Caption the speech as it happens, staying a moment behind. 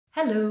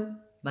Hello,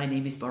 my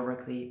name is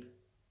Barbara.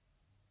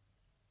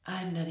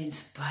 I'm not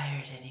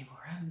inspired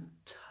anymore. I'm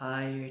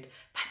tired.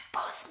 My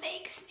boss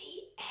makes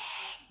me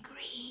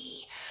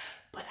angry,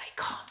 but I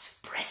can't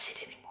suppress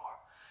it anymore.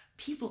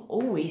 People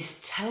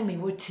always tell me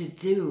what to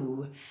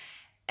do,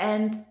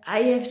 and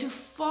I have to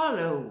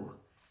follow.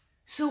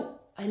 So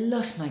I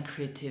lost my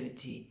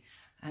creativity.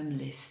 I'm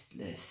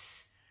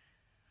listless.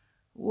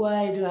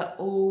 Why do I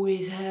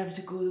always have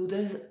to go to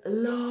those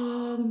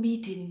long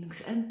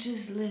meetings and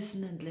just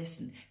listen and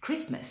listen?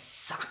 Christmas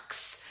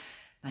sucks.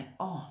 My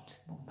aunt,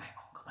 my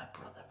uncle, my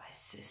brother, my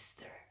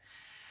sister,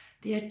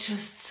 they are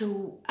just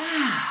so,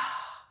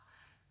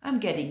 I'm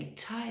getting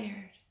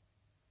tired.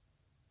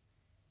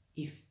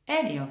 If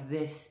any of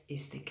this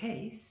is the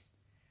case,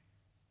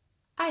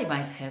 I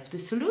might have the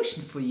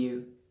solution for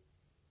you.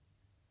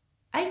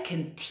 I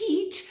can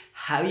teach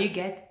how you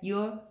get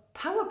your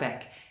power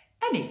back.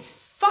 And it's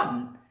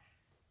fun.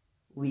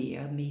 We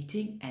are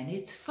meeting and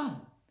it's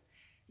fun.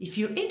 If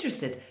you're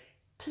interested,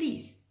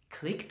 please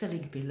click the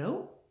link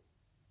below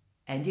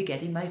and you're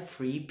getting my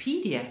free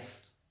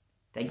PDF.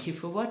 Thank you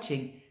for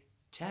watching.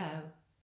 Ciao.